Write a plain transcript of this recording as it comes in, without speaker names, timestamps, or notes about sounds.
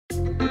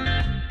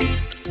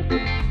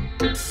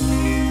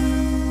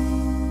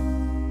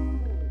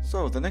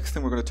So the next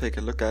thing we're going to take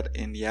a look at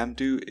in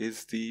Yamdu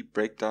is the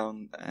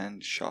breakdown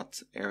and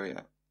shots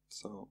area.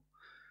 So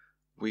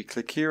we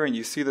click here and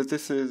you see that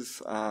this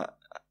is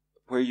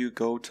where you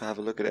go to have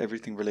a look at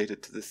everything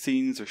related to the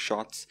scenes or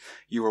shots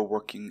you are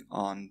working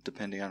on,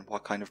 depending on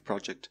what kind of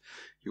project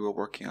you are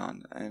working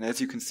on. And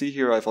as you can see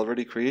here, I've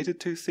already created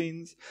 2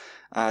 scenes.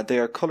 They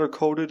are color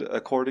coded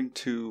according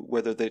to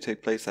whether they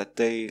take place at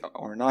day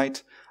or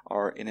night,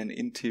 or in an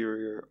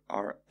interior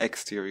or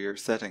exterior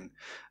setting.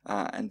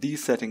 And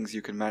these settings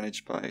you can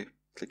manage by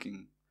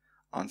clicking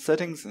on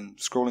settings and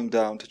scrolling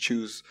down to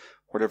choose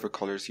whatever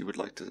colors you would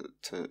like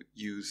to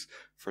use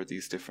for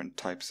these different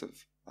types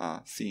of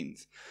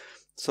scenes.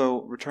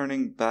 So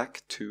returning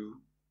back to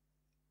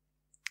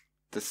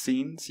the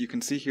scenes, you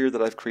can see here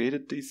that I've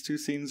created these 2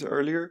 scenes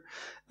earlier,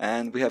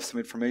 and we have some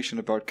information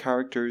about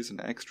characters and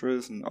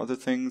extras and other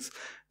things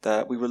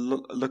that we will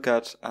look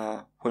at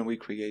when we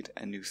create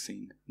a new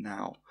scene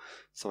now.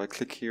 So I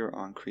click here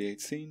on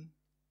create scene,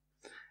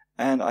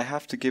 and I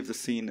have to give the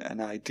scene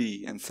an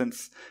ID, and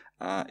since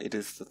it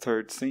is the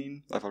 3rd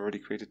scene, I've already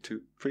created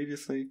 2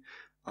 previously,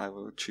 I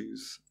will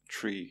choose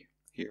tree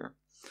here.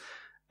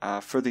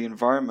 For the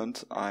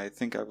environment, I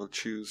think I will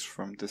choose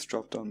from this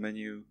drop-down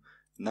menu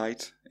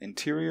night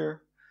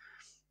interior.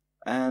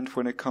 And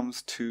when it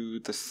comes to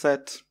the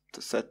set,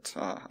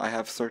 I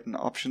have certain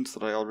options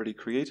that I already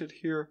created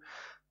here,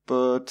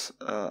 but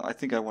I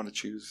think I want to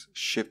choose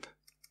ship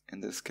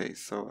in this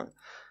case. So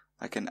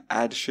I can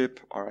add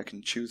ship, or I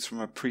can choose from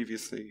a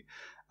previously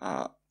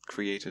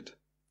created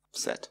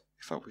set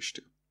if I wish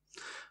to.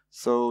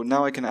 So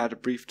now I can add a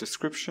brief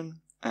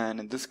description, and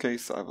in this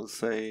case I will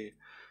say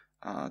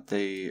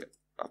they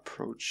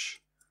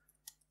approach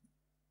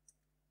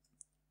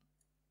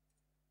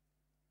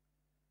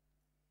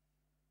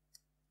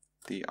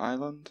the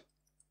island.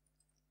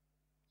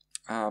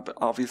 But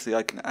obviously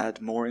I can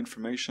add more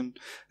information,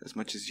 as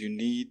much as you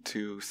need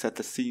to set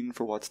the scene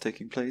for what's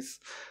taking place.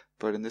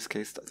 But in this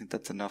case, I think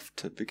that's enough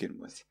to begin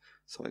with.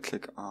 So I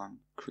click on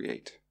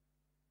create.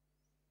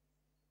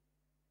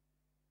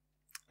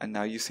 And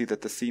now you see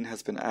that the scene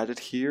has been added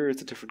here.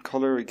 It's a different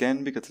color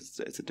again because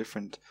it's a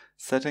different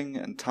setting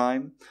and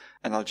time.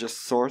 And I'll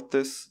just sort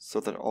this so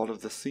that all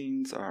of the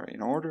scenes are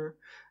in order.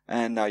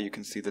 And now you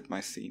can see that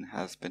my scene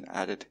has been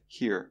added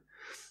here.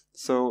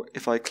 So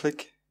if I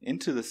click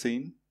into the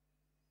scene,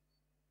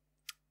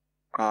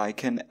 I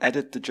can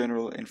edit the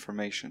general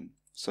information.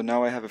 So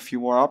now I have a few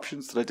more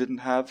options that I didn't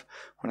have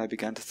when I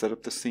began to set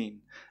up the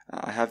scene.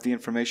 I have the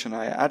information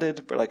I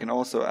added, but I can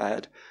also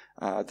add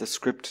the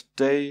script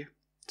day,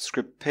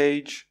 script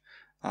page,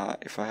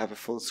 if I have a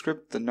full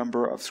script, the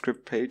number of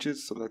script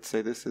pages. So let's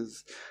say this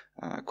is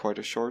quite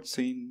a short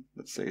scene.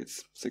 Let's say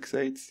it's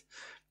 6/8.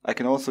 I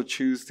can also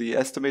choose the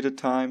estimated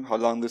time, how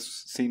long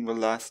this scene will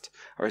last,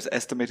 or is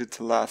estimated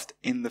to last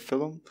in the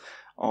film,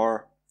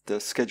 or the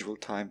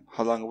scheduled time,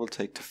 how long it will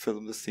take to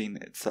film the scene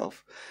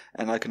itself.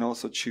 And I can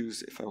also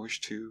choose, if I wish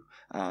to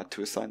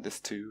assign this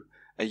to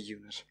a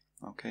unit.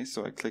 Okay,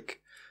 so I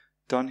click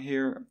done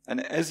here, and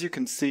as you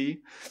can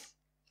see,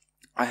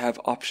 I have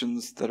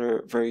options that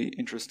are very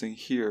interesting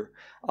here.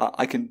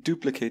 I can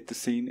duplicate the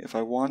scene if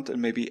I want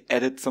and maybe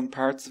edit some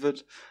parts of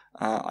it.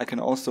 I can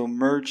also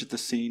merge the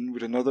scene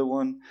with another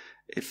one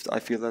if I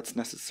feel that's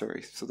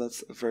necessary. So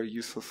that's a very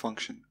useful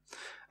function.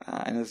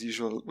 And as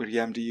usual with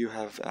Yamdu, you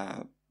have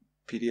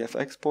PDF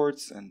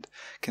exports and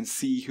can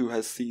see who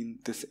has seen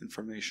this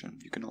information.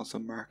 You can also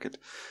mark it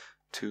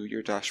to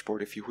your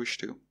dashboard if you wish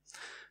to.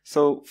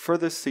 So for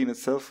this scene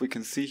itself, we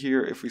can see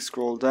here, if we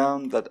scroll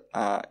down, that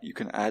you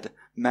can add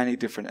many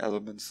different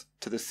elements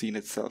to the scene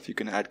itself. You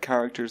can add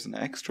characters and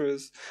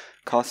extras,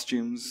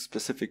 costumes,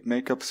 specific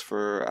makeups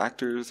for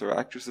actors or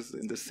actresses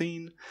in the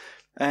scene,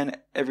 and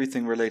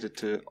everything related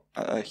to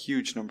a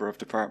huge number of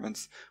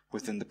departments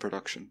within the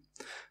production.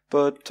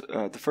 But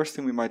the first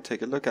thing we might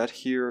take a look at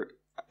here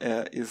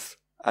is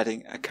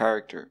adding a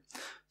character.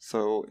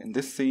 So in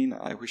this scene,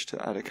 I wish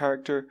to add a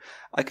character.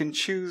 I can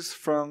choose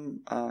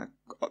from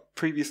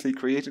previously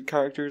created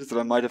characters that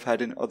I might have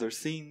had in other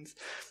scenes.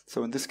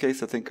 So in this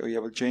case, I think, oh yeah,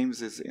 well,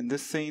 James is in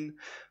this scene,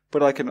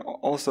 but I can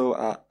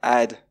also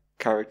add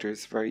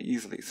characters very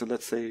easily. So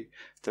let's say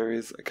there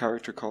is a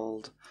character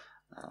called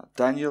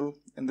Daniel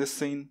in this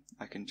scene.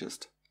 I can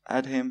just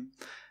add him,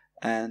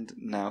 and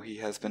now he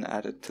has been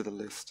added to the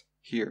list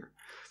here.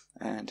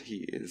 And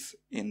he is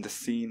in the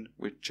scene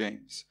with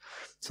James.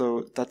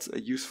 So that's a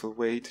useful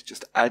way to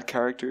just add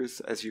characters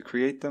as you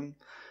create them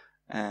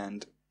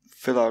and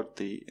fill out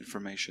the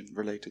information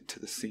related to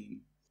the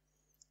scene.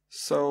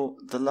 So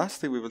the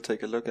last thing we will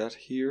take a look at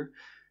here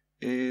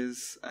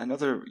is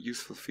another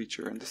useful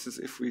feature, and this is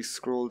if we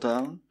scroll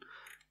down,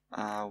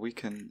 we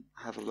can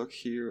have a look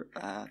here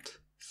at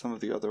some of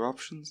the other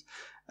options,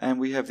 and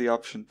we have the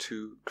option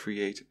to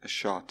create a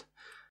shot.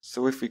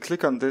 So if we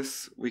click on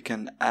this, we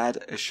can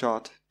add a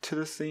shot to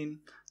the scene.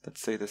 Let's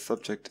say the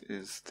subject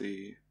is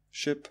the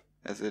ship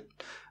as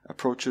it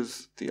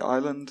approaches the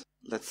island.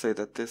 Let's say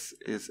that this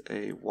is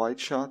a wide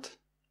shot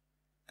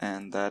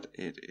and that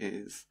it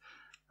is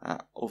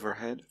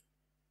overhead.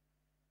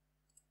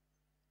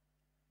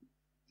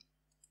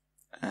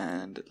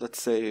 and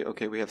let's say,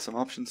 okay, we have some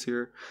options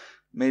here.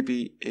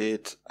 Maybe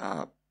it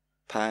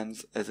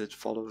pans as it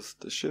follows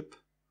the ship.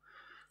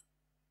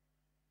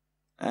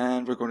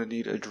 And we're going to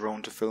need a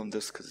drone to film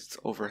this because it's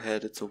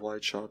overhead, it's a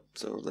wide shot.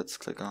 So let's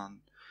click on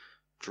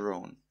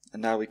drone.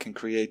 And now we can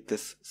create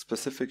this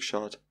specific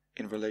shot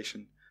in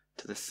relation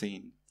to the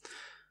scene.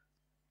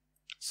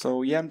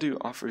 So Yamdu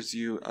offers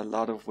you a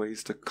lot of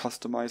ways to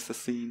customize the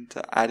scene,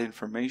 to add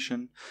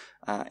information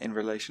in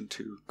relation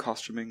to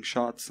costuming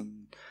shots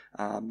and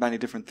many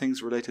different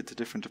things related to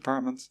different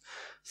departments.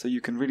 So you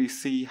can really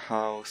see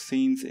how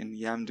scenes in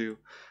Yamdu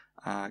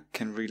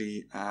can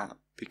really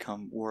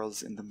become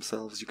worlds in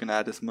themselves. You can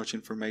add as much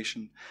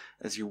information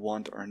as you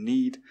want or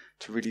need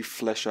to really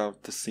flesh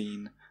out the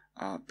scene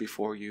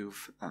before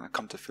you've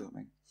come to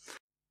filming.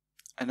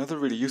 Another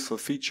really useful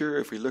feature,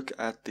 if we look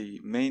at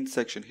the main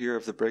section here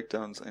of the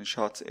breakdowns and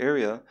shots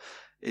area,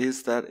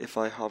 is that if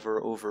I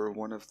hover over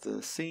one of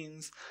the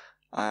scenes,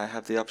 I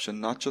have the option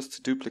not just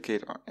to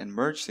duplicate and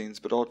merge scenes,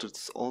 but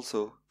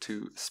also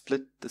to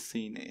split the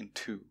scene in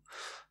two.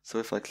 So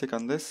if I click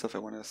on this, if I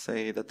want to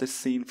say that this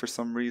scene for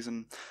some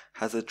reason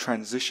has a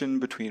transition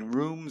between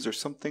rooms or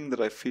something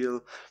that I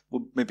feel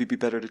would maybe be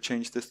better to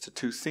change this to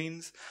two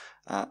scenes,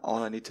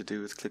 all I need to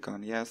do is click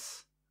on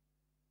yes.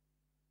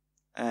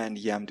 And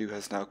Yamdu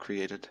has now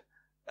created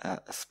a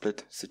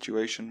split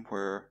situation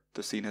where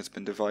the scene has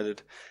been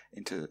divided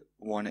into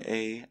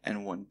 1A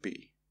and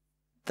 1B.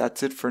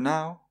 That's it for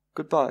now.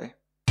 Goodbye.